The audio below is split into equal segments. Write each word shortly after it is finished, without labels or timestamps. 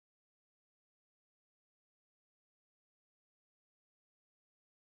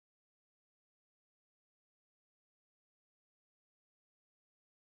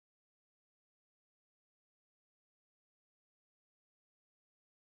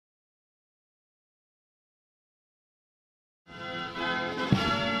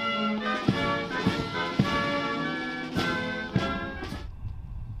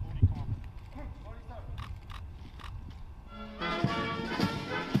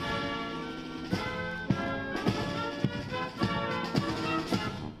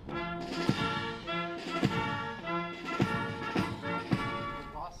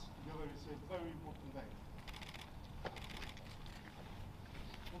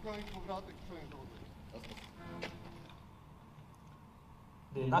The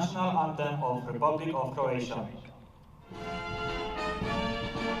national anthem of Republic of Croatia.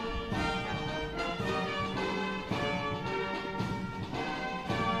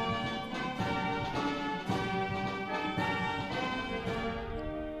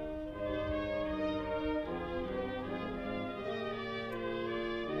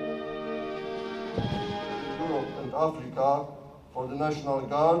 And Africa for the National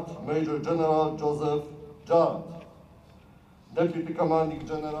Guard, Major General Joseph Judd, Deputy Commanding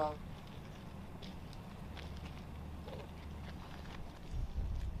General.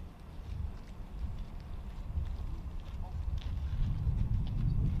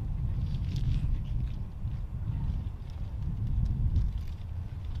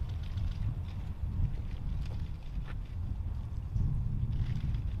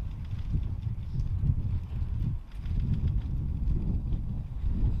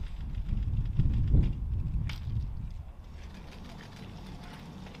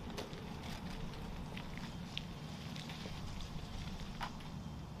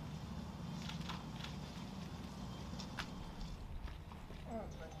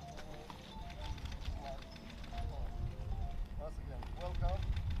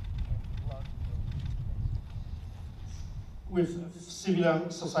 With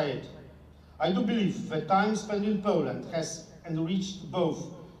civilian society. I do believe that time spent in Poland has enriched both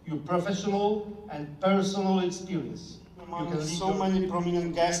your professional and personal experience. Among so many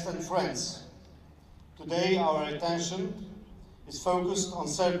prominent guests and friends, today our attention is focused on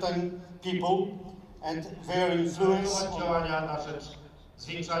certain people and their influence on działania na rzecz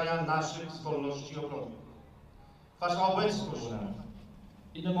zwiększania naszych zdolności obronnych. Wasza obecność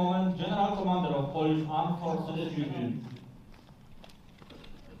In the moment, General Commander of Polish Armed Forces Union.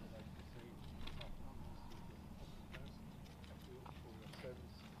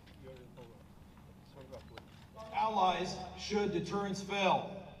 Allies should deterrence fail.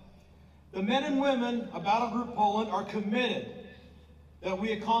 The men and women of Battlegroup Poland are committed that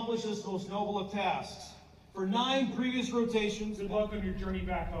we accomplish this most noble of tasks. For 9 previous rotations, good luck on your journey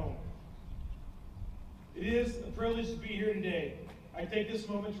back home. It is a privilege to be here today. I take this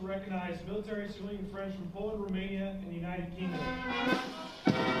moment to recognize military and civilian friends from Poland, Romania, and the United Kingdom.